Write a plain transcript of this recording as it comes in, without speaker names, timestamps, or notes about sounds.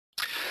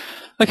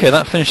Okay,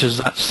 that finishes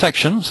that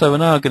section. So we're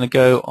now going to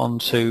go on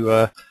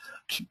to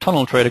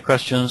tunnel trader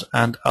questions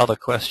and other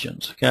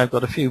questions. Okay, I've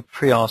got a few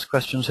pre-asked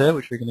questions here,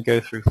 which we're going to go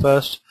through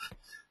first.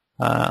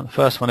 The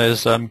first one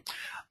is, are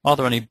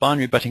there any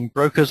binary betting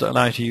brokers that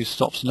allow you to use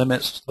stops and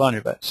limits to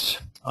binary bets?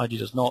 IG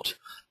does not.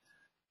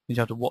 You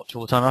have to watch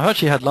all the time. I've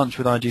actually had lunch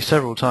with IG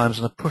several times,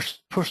 and I've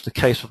pushed the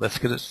case for this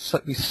because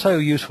it'd be so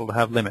useful to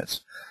have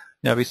limits.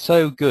 You know, it'd be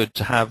so good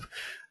to have,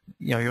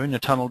 you know, you're in a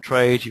tunnel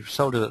trade, you've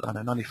sold it at, I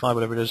don't know, 95,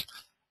 whatever it is,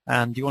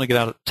 and you want to get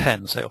out at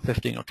 10, say, or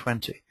 15 or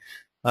 20.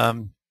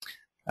 And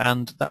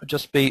that would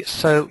just be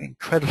so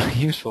incredibly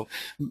useful.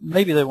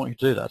 Maybe they want you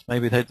to do that.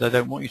 Maybe they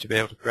don't want you to be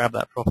able to grab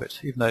that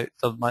profit, even though it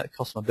might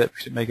cost them a bit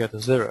because it may go to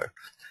zero.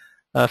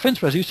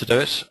 FinSpreads used to do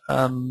it.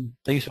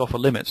 They used to offer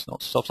limits,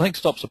 not stops. I think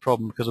stops are a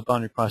problem because the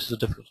binary prices are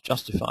difficult to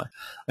justify.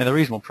 I mean, they're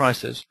reasonable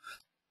prices,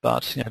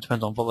 but you know, it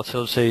depends on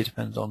volatility, it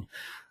depends on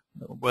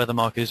where the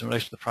market is in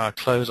relation to the prior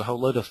close, a whole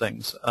load of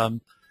things.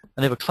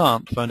 And if a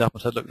client phoned up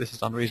and said, look, this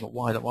is unreasonable,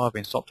 why have I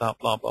been stopped out,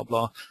 blah, blah,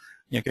 blah,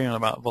 you know, going on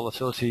about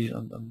volatility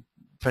and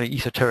very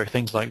esoteric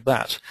things like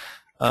that,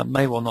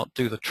 may well not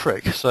do the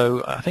trick.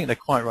 So I think they're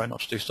quite right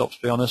not to do stops,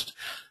 to be honest.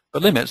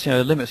 But limits, you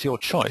know, limits your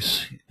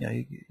choice. You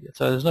know,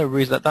 so there's no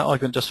reason that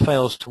argument just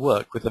fails to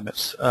work with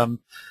limits.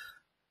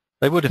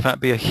 They would, in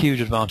fact, be a huge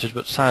advantage,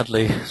 but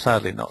sadly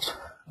not.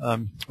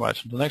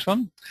 Right, the next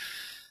one.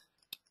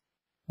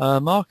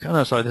 Mark, oh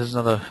no, sorry, this is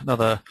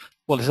another.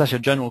 Well, this is actually a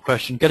general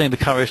question. Getting the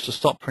courage to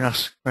stop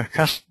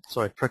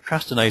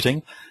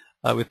procrastinating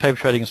with paper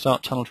trading and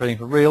start tunnel trading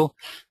for real,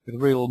 with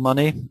real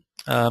money.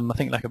 I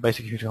think lack of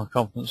basic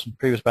confidence and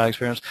previous bad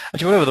experience.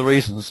 Actually, whatever the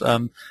reasons,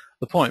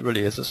 the point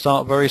really is to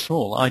start very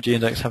small. IG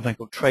Index have something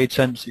called trade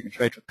sense. You can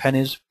trade for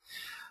pennies,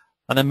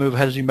 and then move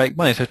ahead as you make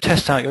money. So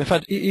test out. In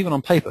fact, even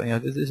on paper, you know,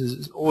 this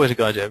is always a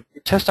good idea.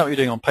 Test out what you're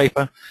doing on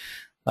paper,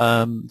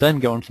 then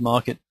go onto the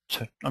market.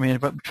 I mean,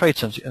 trade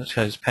sense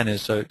is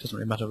pennies, so it doesn't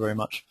really matter very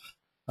much.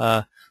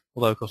 Although,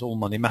 of course, all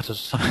money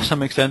matters to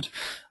some extent.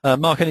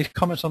 Mark, any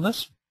comments on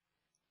this?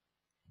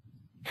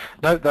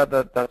 No,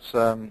 that's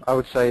I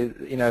would say,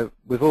 you know,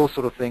 with all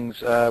sort of things,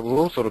 with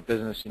all sort of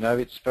business, you know,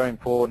 it's very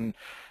important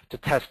to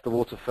test the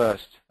water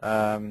first.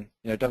 You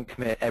know, don't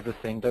commit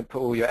everything. Don't put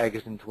all your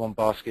eggs into one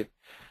basket.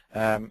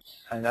 And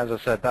as I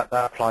said, that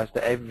applies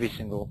to every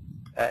single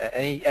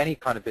any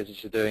kind of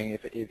business you're doing,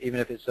 even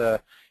if it's a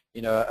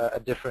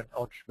different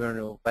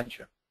entrepreneurial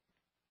venture.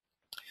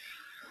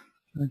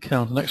 Okay,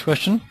 on to the next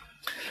question.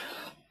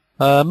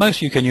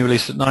 Most UK new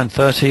releases at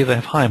 9:30. They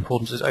have high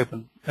importance. It's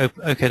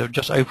okay to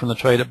just open the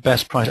trade at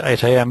best price at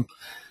 8 a.m.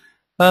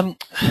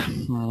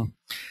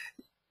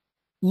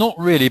 Not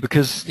really,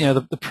 because you know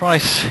the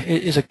price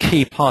is a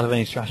key part of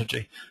any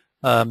strategy.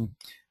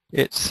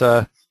 It's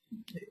you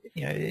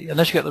know,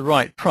 unless you get the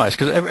right price,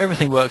 because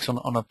everything works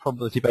on a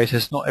probability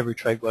basis. Not every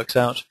trade works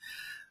out.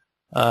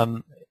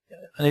 And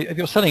if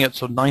you're selling at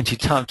sort of 90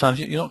 times,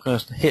 you're not going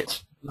to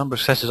hit. The number of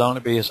successes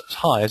aren't going to be as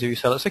high as if you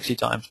sell at 60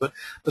 times, but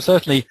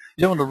certainly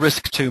you don't want to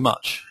risk too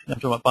much. I'm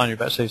talking about binary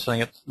bets, so you're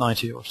selling at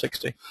 90 or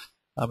 60.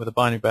 With a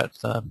binary bet,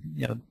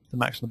 you know, the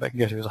maximum the bet can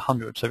go to is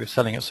 100. So if you're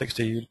selling at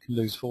 60, you can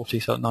lose 40.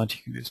 So at 90,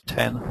 you can lose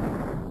 10.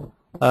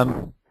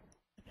 I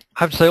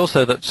have to say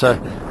also that I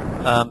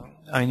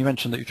mean, you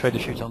mentioned that you trade a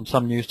shoot on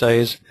some news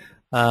days,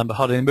 but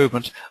hardly any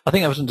movement. I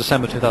think that was in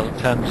December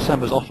 2010.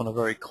 December is often a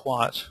very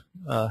quiet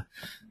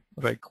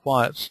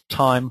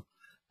time.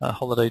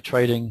 Holiday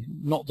trading,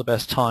 not the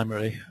best time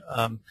really,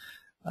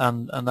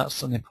 and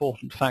that's an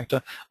important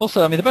factor.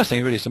 Also, I mean, the best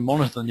thing really is to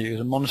monitor the news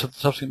and monitor the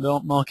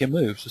subsequent market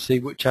moves to see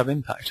which have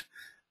impact.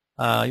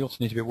 You also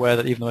need to be aware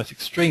that even the most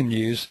extreme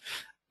news,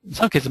 in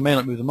some cases, may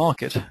not move the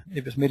market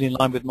if it's merely in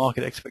line with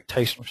market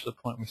expectation, which is the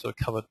point we sort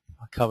of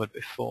covered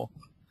before.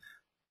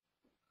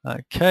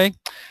 Okay,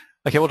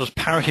 what does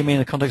parity mean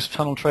in the context of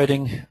tunnel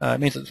trading? It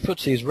means that the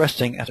FTSE is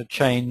resting at a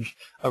change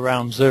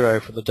around zero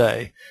for the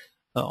day.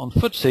 On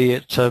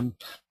FTSE,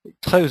 it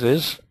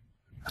closes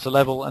at a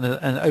level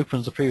and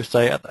opens the previous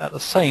day at the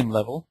same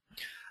level.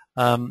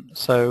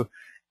 So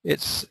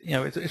it's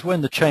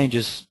when the change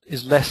is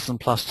less than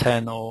plus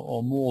 10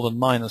 or more than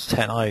minus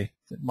 10, i.e.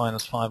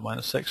 minus 5,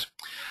 minus 6.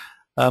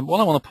 What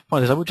I want to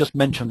point is I would just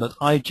mention that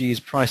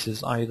IG's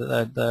prices, i.e.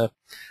 their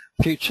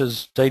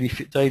futures daily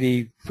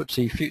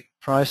FTSE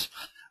price,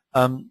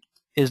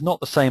 is not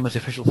the same as the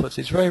official FTSE.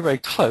 It's very, very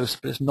close,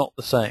 but it's not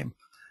the same.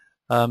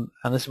 And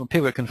this is when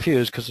people get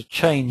confused, because the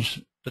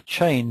change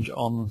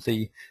on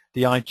the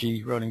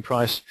IG rolling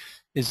price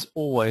is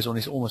always, or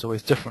is almost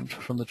always different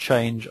from the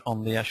change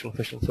on the actual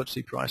official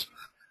FTSE price,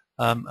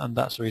 and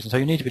that's the reason. So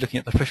you need to be looking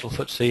at the official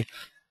FTSE,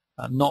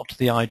 not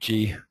the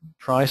IG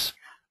price,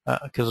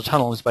 because the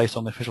tunnel is based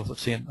on the official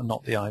FTSE and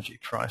not the IG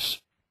price.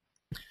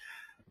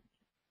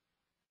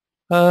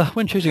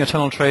 When choosing a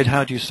tunnel trade,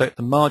 how do you select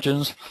the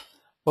margins?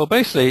 Well,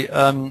 basically,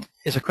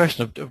 it's a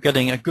question of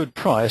getting a good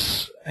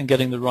price and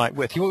getting the right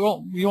width. You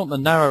want the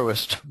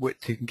narrowest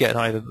width you can get.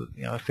 Either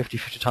a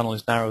 50-50 tunnel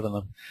is narrower than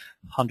a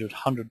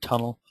 100-100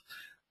 tunnel,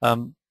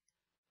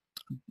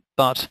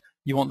 but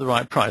you want the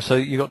right price. So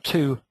you've got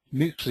two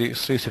mutually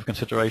exclusive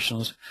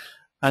considerations.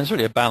 and it's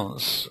really a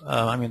balance.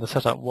 I mean, the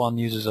setup one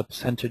uses a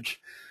percentage.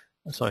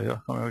 Sorry, I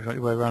can't remember which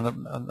way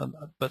around,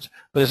 but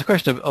it's a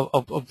question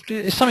of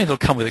it's something that'll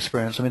come with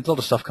experience. I mean, a lot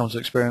of stuff comes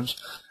with experience.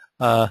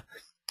 Yeah,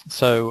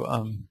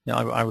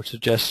 I would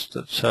suggest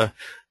that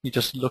you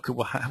just look at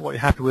what you're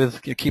happy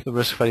with, you keep the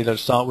risk fairly low to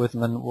start with,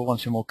 and then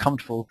once you're more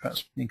comfortable,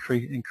 perhaps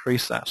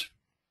increase that.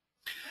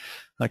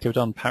 Okay, we've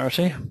done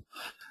parity.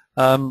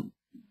 I'm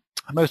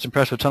most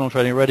impressed with tunnel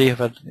trading already. I've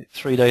had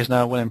 3 days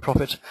now, well in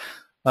profit.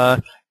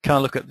 Can I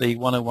look at the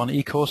 101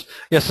 e-course?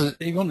 Yes, if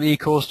you want the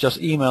e-course,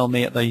 just email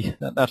me at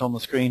that on the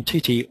screen,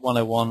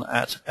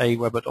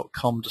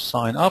 tt101@aweber.com to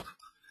sign up.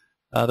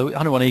 The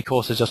 101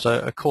 e-course is just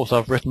a course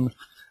I've written.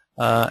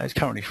 It's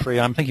currently free.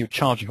 I'm thinking of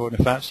charging for it,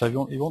 in fact, so if you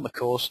want the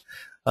course,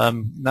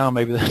 now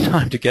maybe the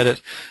time to get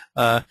it.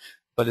 But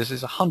it's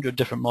 100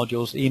 different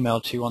modules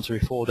emailed to you once every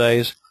 4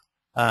 days,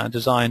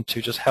 designed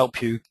to just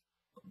help you,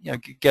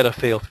 get a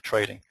feel for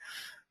trading.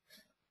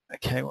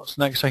 Okay, what's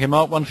next? Okay,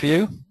 Mark, one for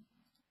you.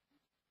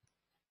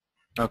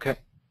 Okay.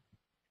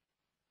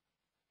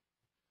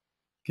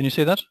 Can you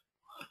see that?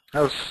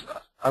 I've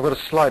got a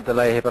slight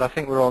delay here, but I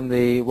think we're on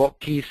the what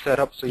key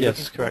setups are you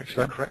looking for? Correct. Is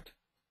that correct?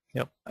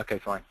 Yep. Okay,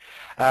 fine.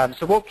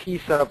 So what key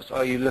setups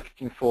are you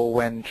looking for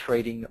when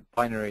trading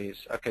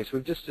binaries? Okay, so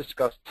we've just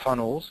discussed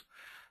tunnels.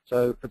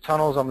 So for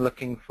tunnels, I'm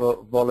looking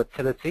for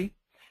volatility,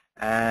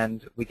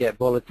 and we get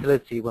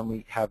volatility when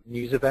we have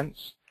news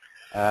events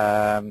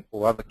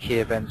or other key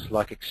events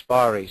like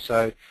expiry.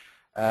 So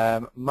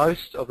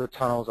most of the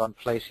tunnels I'm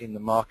placing in the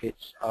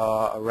markets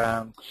are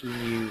around key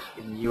news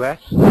in the US.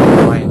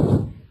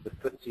 And the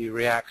FTSE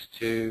reacts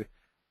to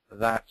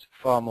that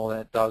far more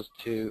than it does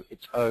to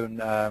its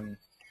own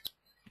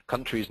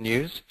country's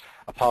news,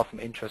 apart from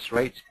interest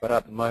rates. But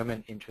at the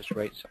moment, interest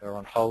rates are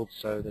on hold,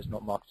 so there's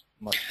not much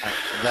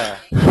action there.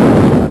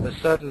 But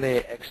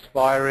certainly,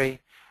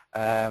 expiry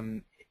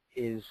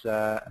is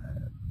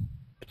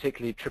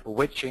particularly triple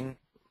witching.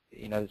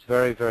 There's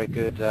very, very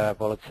good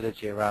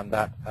volatility around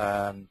that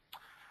time,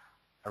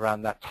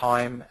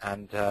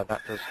 and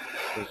that does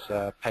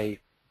pay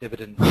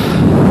dividends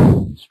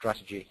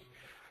strategy.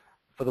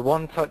 For the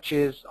one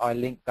touches, I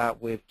link that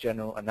with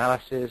general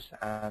analysis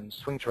and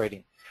swing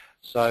trading.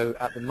 So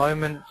at the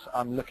moment,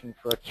 I'm looking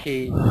for a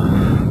key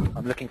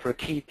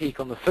peak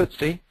on the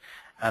FTSE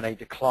and a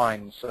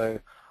decline. So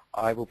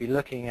I will be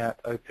looking at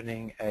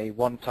opening a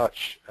one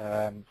touch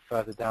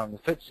further down the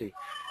FTSE.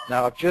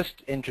 Now, I've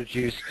just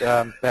introduced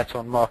bet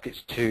on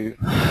markets to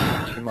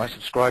my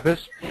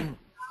subscribers.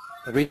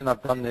 The reason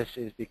I've done this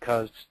is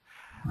because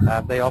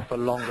they offer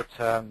longer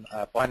term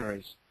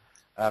binaries.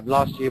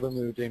 Last year when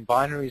we were doing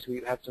binaries,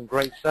 we had some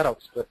great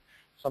setups, but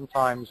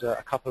sometimes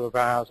a couple of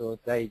hours or a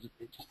day,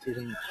 it just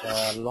isn't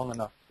long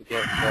enough to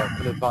get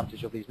full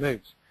advantage of these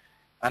moves.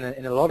 And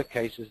in a lot of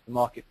cases, the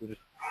market would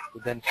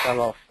then sell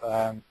off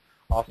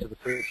after the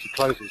FTSE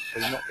closes, so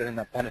you're not getting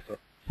that benefit.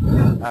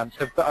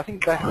 But I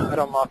think bet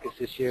on markets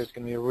this year is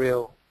going to be a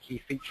real key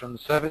feature on the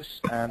service,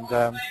 and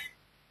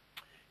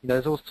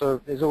there's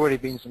already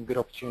been some good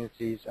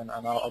opportunities, and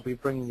I'll be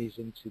bringing these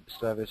into the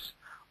service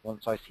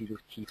once I see this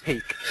key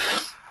peak.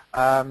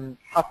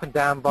 Up and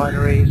down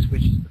binaries,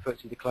 which is the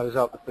FTSE to close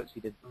up, the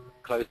FTSE to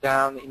close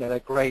down. They're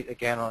great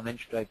again on an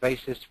intraday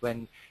basis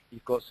when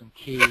you've got some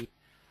key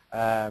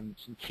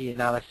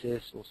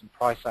analysis or some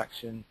price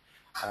action,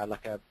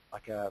 like a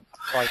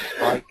price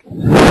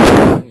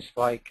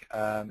spike,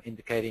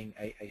 indicating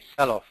a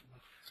sell-off.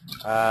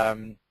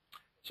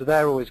 So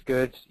they're always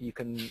good. You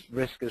can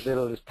risk as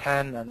little as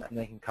 10, and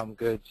they can come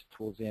good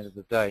towards the end of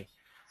the day.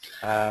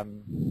 So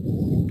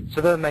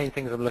they're the main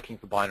things I'm looking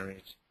for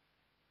binaries.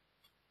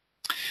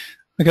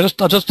 Okay,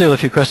 I'll just deal with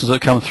a few questions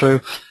that come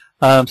through.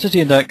 City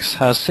Index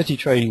has City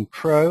Trading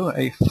Pro,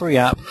 a free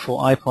app for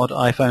iPod,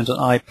 iPhones, and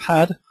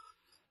iPad.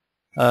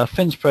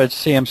 FinSpread,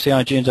 CMC,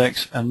 IG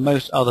Index, and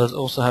most others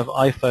also have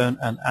iPhone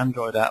and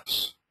Android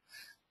apps.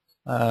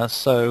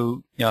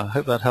 So, yeah, I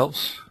hope that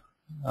helps.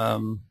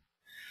 Go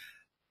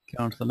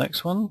on to the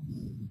next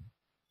one.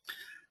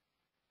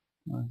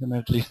 I may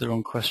have deleted the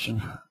wrong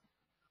question.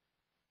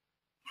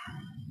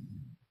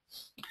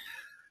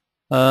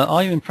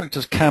 Are you in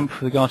Proctor's camp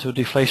with regard to a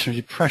deflationary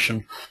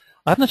depression?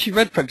 I haven't actually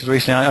read Proctor's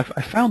recently.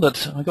 I found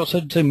that I got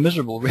so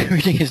miserable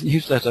reading his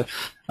newsletter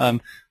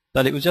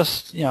that it was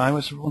just, I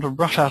was want to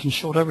rush out and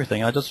short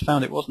everything. I just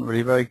found it wasn't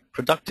really very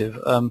productive.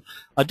 I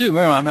do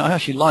remember, I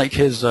actually like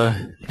his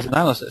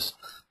analysis,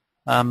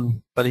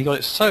 but he got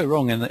it so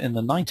wrong in the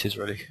 90s,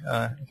 really.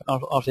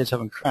 After the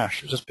 7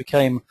 crash, it just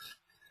became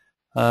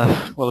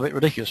well, a bit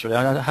ridiculous, really.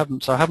 I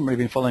haven't really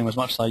been following him as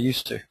much as I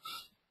used to.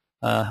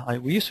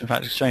 We used to, in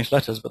fact, exchange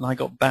letters, but then I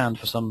got banned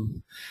for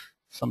some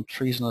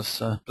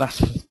treasonous,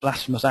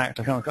 blasphemous act.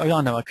 I can't.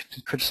 I know I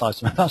could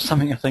criticize him about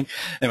something, I think.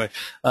 Anyway,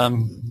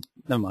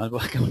 never mind.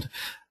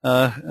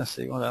 Let's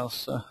see what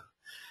else.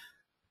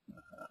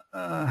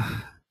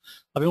 I've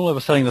been all over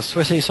selling the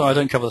Swissy, so I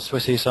don't cover the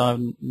Swissy, so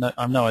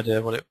I've no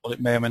idea what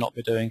it may or may not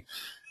be doing.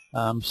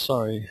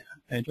 Sorry,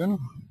 Adrian.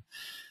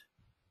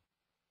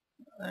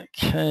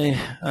 Okay.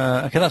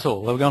 Okay, that's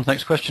all. We'll go on to the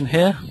next question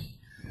here.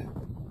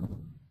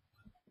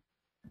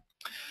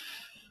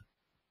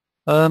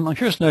 I'm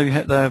curious to know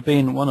if there have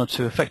been one or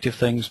two effective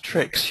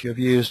tricks you've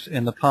used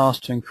in the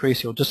past to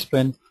increase your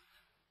discipline,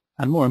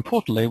 and more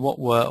importantly, what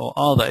were or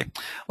are they?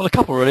 Well, a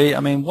couple really.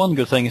 I mean, one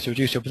good thing is to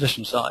reduce your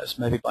position size,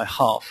 maybe by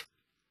half.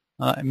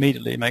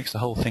 Immediately makes the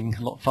whole thing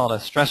far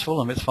less stressful,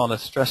 and if it's far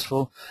less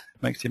stressful,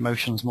 it makes the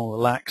emotions more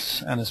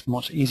relaxed, and it's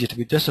much easier to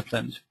be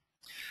disciplined.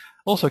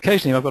 Also,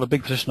 occasionally, if I've got a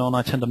big position on,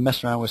 I tend to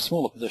mess around with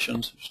smaller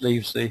positions, which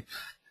leaves the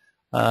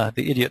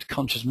idiot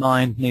conscious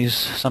mind needs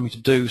something to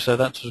do, so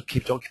that sort of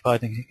keeps it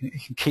occupied, and you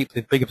can keep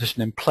the bigger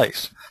position in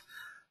place.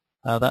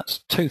 That's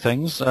two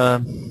things.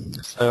 So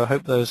I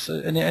hope there's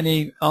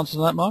any answers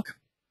to that, Mark?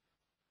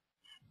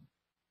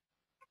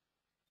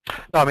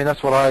 No, I mean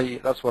that's what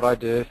I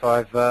do.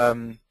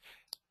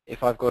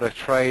 If I've got a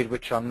trade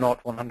which I'm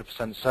not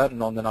 100% certain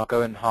on, then I'll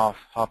go in half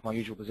my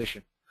usual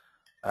position.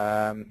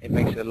 It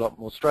makes it a lot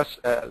more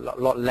a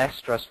lot less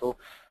stressful.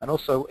 And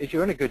also, if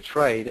you're in a good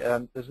trade,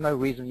 there's no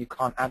reason you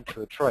can't add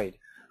to a trade.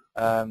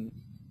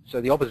 So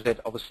the opposite,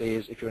 obviously,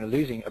 is if you're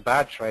in a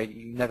bad trade,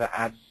 you never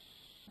add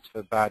to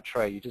a bad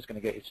trade. You're just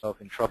going to get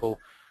yourself in trouble,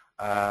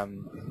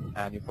 and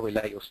you'll probably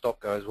let your stop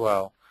go as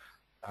well.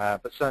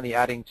 But certainly,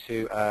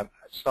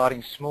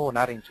 starting small and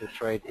adding to a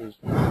trade is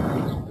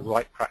the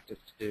right practice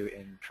to do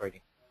in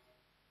trading.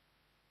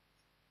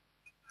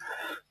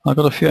 I've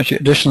got a few actually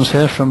additions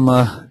here from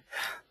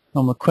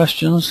the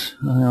questions.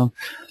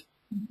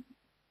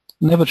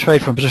 Never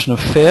trade from a position of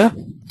fear.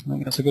 I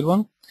think that's a good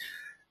one.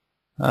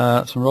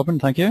 That's from Robin.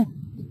 Thank you.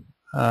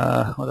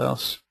 What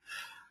else?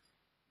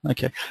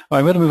 Okay. All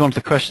right, we're going to move on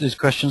to these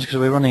questions because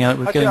we're running out.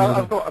 John,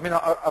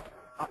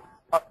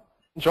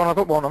 I've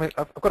got one. I mean,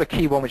 I've got a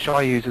key one which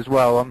I use as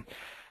well.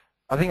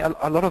 I think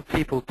a lot of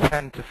people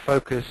tend to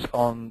focus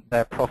on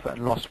their profit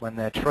and loss when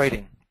they're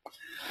trading.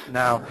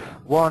 Now,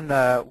 one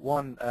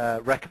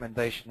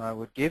recommendation I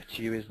would give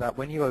to you is that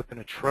when you open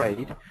a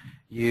trade,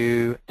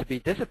 to be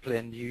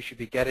disciplined, you should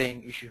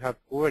have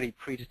already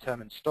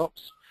predetermined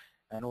stops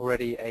and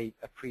already a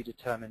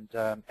predetermined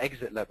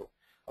exit level.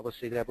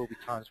 Obviously, there will be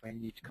times when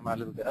you need to come out a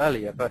little bit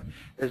earlier, but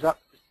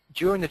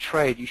during the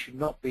trade, you should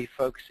not be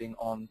focusing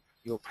on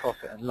your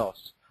profit and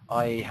loss,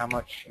 i.e. how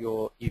much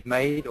you've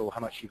made or how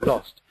much you've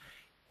lost.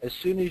 As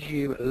soon as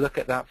you look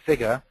at that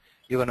figure,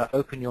 you're going to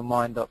open your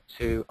mind up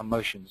to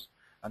emotions,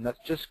 and that's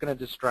just going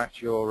to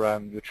distract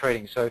your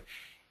trading. So,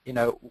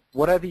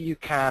 whatever you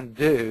can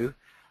do,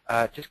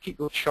 just keep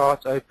your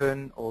chart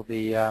open or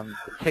the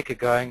ticker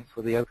going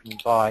for the opening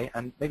buy,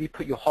 and maybe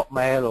put your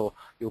Hotmail or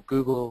your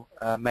Google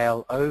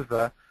Mail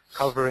over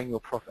covering your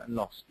profit and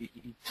loss. You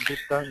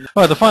just don't.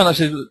 All right, the final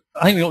actually,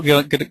 I think we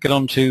ought to get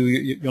on to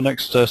your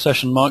next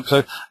session, Mark.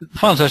 So the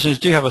final session is: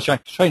 do you have a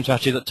trading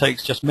strategy that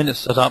takes just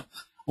minutes to set up,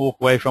 walk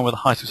away from with a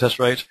high success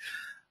rate,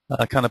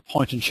 kind of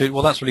point and shoot?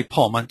 Well, that's really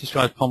POM. I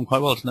described POM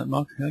quite well, doesn't it,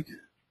 Mark?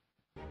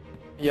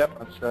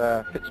 Yep,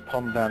 that fits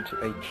POM down to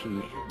a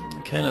T.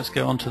 Okay, let's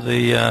go on to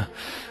the.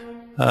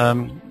 I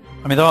mean,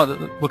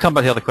 we'll come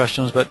back to the other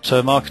questions, but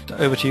Mark,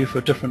 over to you for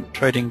different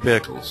trading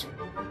vehicles.